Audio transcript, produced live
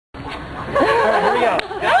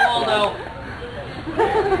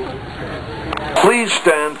Please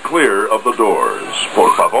stand clear of the doors.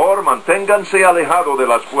 Por favor, manténganse alejado de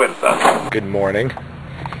las puertas. Good morning.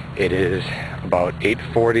 It is about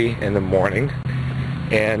 8:40 in the morning,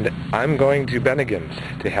 and I'm going to Bennigan's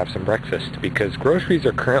to have some breakfast because groceries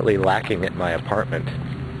are currently lacking at my apartment.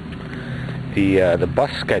 The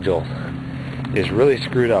bus schedule is really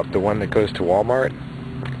screwed up. The one that goes to Walmart,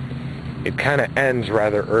 it kind of ends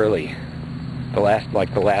rather early. The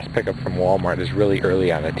last pickup from Walmart is really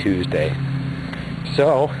early on a Tuesday.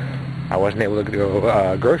 So I wasn't able to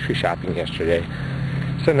go grocery shopping yesterday.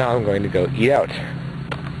 So now I'm going to go eat out.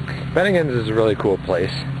 Bennigan's is a really cool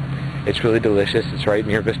place. It's really delicious. It's right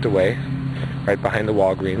near Vista Way, right behind the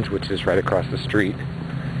Walgreens, which is right across the street.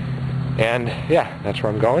 And yeah, that's where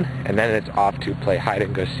I'm going. And then it's off to play hide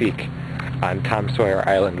and go seek on Tom Sawyer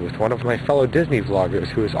Island with one of my fellow Disney vloggers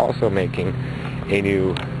who is also making a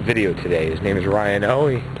new video today. His name is Ryan O,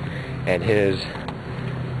 and his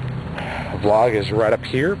vlog is right up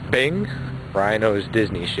here. Bing, Ryan O's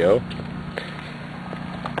Disney Show.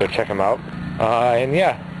 Go check him out. And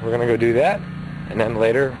yeah, we're gonna go do that, and then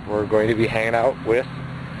later we're going to be hanging out with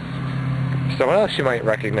someone else you might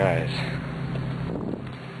recognize.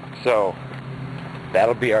 So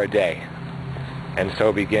that'll be our day, and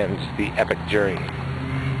so begins the epic journey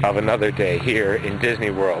of another day here in Disney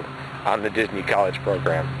World on the Disney College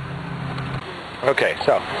program. Okay,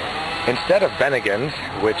 so instead of Bennigan's,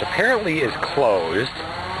 which apparently is closed,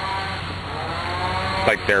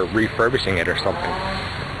 like they're refurbishing it or something,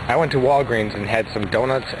 I went to Walgreens and had some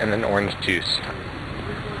donuts and an orange juice,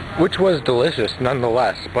 which was delicious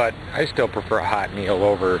nonetheless, but I still prefer a hot meal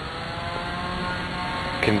over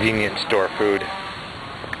convenience store food.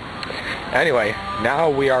 Anyway, now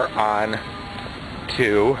we are on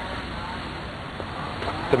to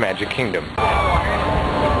the Magic Kingdom.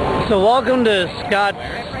 So welcome to Scott's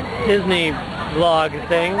Disney vlog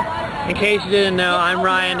thing. In case you didn't know, I'm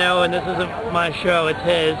Ryan O, and this isn't my show, it's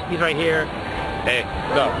his. He's right here. Hey,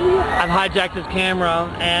 what's up? I've hijacked his camera,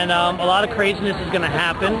 and a lot of craziness is going to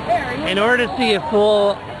happen. In order to see a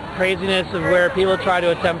full craziness of where people try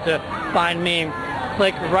to attempt to find me,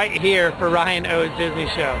 click right here for Ryan O's Disney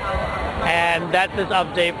Show. And that's this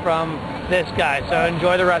update from this guy, so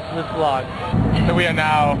enjoy the rest of this vlog. So we are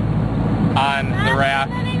now on the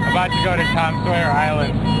raft, about to go to Tom Sawyer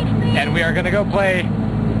Island, and we are going to go play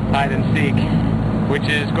hide and seek, which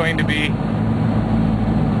is going to be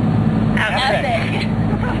epic.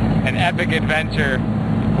 An epic adventure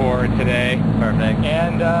for today. Perfect.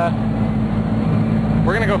 And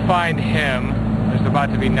we're going to go find him. There's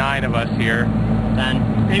about to be 9 of us here.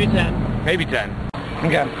 10. Maybe 10. Maybe 10.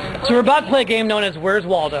 Okay. So we're about to play a game known as Where's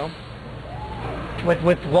Waldo?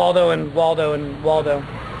 With Waldo and Waldo and Waldo.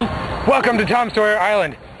 Welcome to Tom Sawyer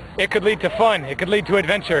Island. It could lead to fun. It could lead to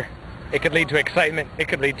adventure. It could lead to excitement. It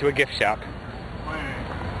could lead to a gift shop.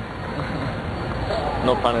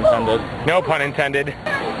 No pun intended. No pun intended.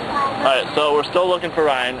 Alright, so we're still looking for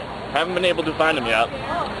Ryan. Haven't been able to find him yet.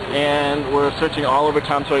 And we're searching all over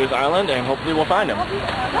Tom Sawyer's Island, and hopefully we'll find him.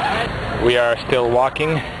 We are still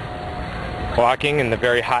walking in the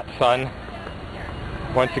very hot sun.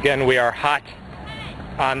 Once again, we are hot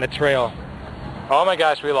on the trail. Oh my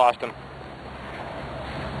gosh, we lost him.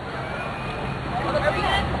 Are we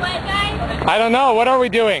gonna play, guys? I don't know. What are we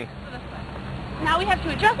doing? Now we have to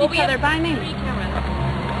address each other by name.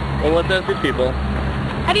 Well, let's ask these people.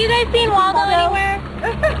 Have you guys seen Waldo anywhere?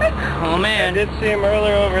 Oh man. I did see him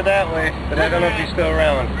earlier over that way, but I don't know if he's still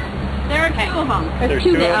around. There are 2 of them. There's 2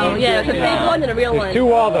 of them? Oh, yeah, there's a big one and a real one. There's 2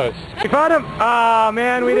 Waldos. We found him. Oh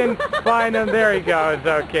man, we didn't find him. There he goes.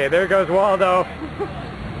 Okay, there goes Waldo.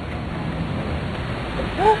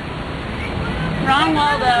 Wrong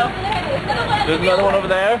Waldo. There's another one over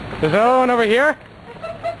there. There's another one over here.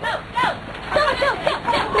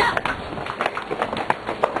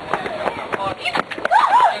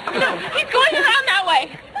 Go. He's going around that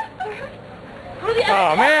way.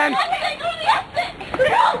 Oh man.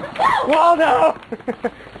 Go. Waldo.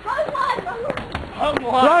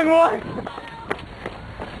 Wrong one.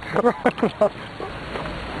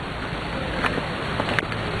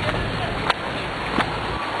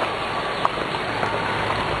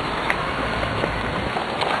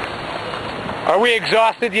 Are we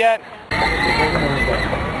exhausted yet?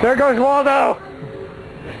 There goes Waldo!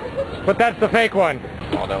 But that's the fake one.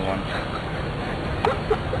 Waldo one.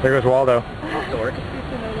 There goes Waldo.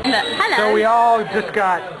 Hello. So we all just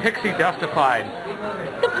got pixie dustified.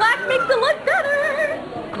 The black makes it look better.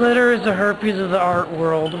 Glitter is a herpes of the art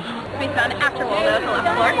world. We found after Waldo at the left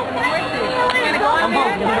floor. We're gonna go on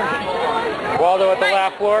there. Waldo at the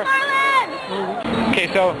last floor. Marlon! Okay,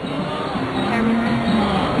 so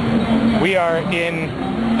we are in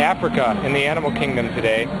Africa in the animal kingdom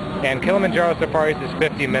today, and Kilimanjaro Safaris is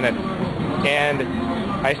 50 minutes, and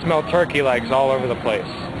I smell turkey legs all over the place.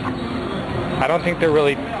 I don't think they're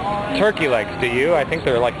really turkey legs, do you? I think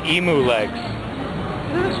they're like emu legs.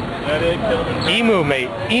 Emu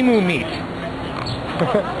meat.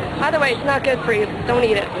 By the way, it's not good for you. Don't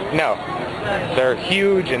eat it. No. They're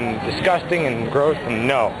huge and disgusting and gross and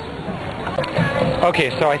no.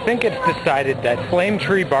 Okay, so I think it's decided that Flame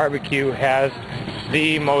Tree Barbecue has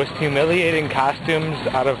the most humiliating costumes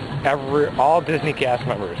out of all Disney cast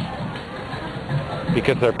members,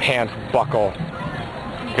 because their pants buckle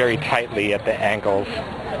very tightly at the ankles,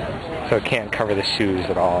 so it can't cover the shoes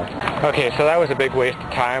at all. Okay, so that was a big waste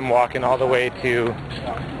of time walking all the way to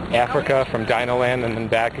Africa from Dinoland and then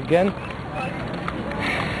back again.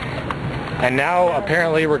 And now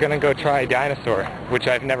apparently we're going to go try a dinosaur, which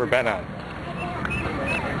I've never been on.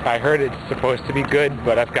 I heard it's supposed to be good,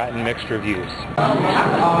 but I've gotten mixed reviews.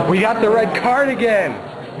 We got the red card again!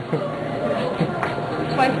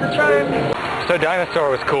 Twice the charm. So dinosaur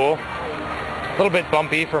was cool. A little bit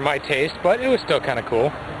bumpy for my taste, but it was still kind of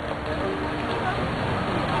cool.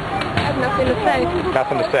 I have nothing to say.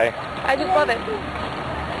 Nothing to say. I just love it.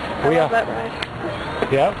 We love that ride.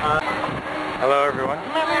 Yep. Hello everyone.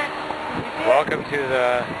 Welcome to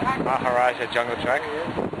the Maharaja Jungle Trek.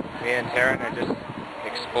 Me and Taryn are just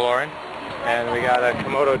exploring, and we got a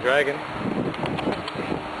Komodo dragon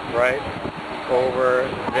right over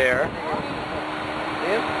there.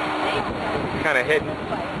 Kind of hidden.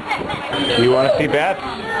 You want to see bats?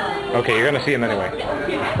 Okay, you're going to see them anyway.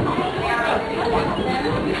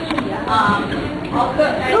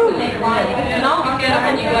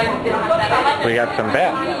 We got some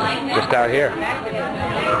bats just out here.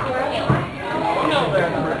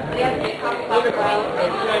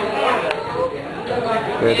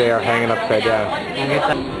 There they are, hanging upside down.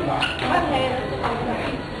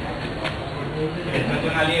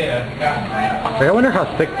 I wonder how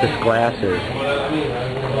thick this glass is.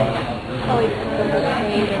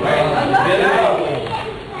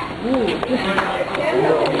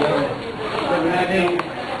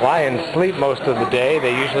 Lions sleep most of the day.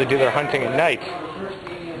 They usually do their hunting at night.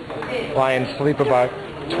 Lions sleep about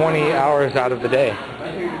 20 hours out of the day.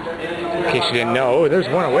 In case you didn't know, there's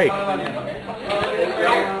one awake.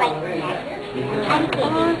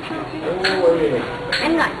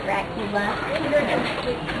 I'm not Dracula.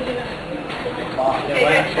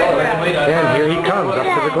 And here he comes up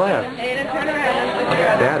to the glass.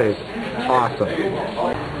 That is awesome.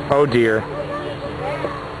 Oh dear.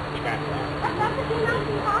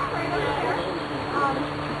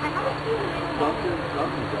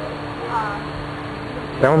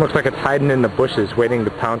 That one looks like it's hiding in the bushes, waiting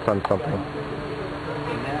to pounce on something.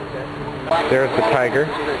 There's the tiger.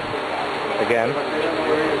 Again.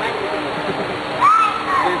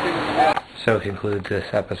 So concludes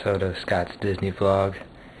this episode of Scott's Disney Vlog.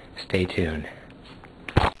 Stay tuned.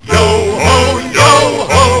 Yo ho,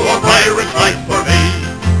 a pirate's life for me.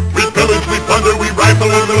 We pillage, we plunder, we rifle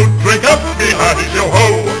and loot. Drink up, me hearty, yo ho.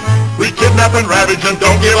 We kidnap and ravage and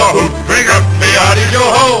don't give a hoot. Drink up, me hearty, yo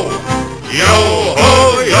ho. Yo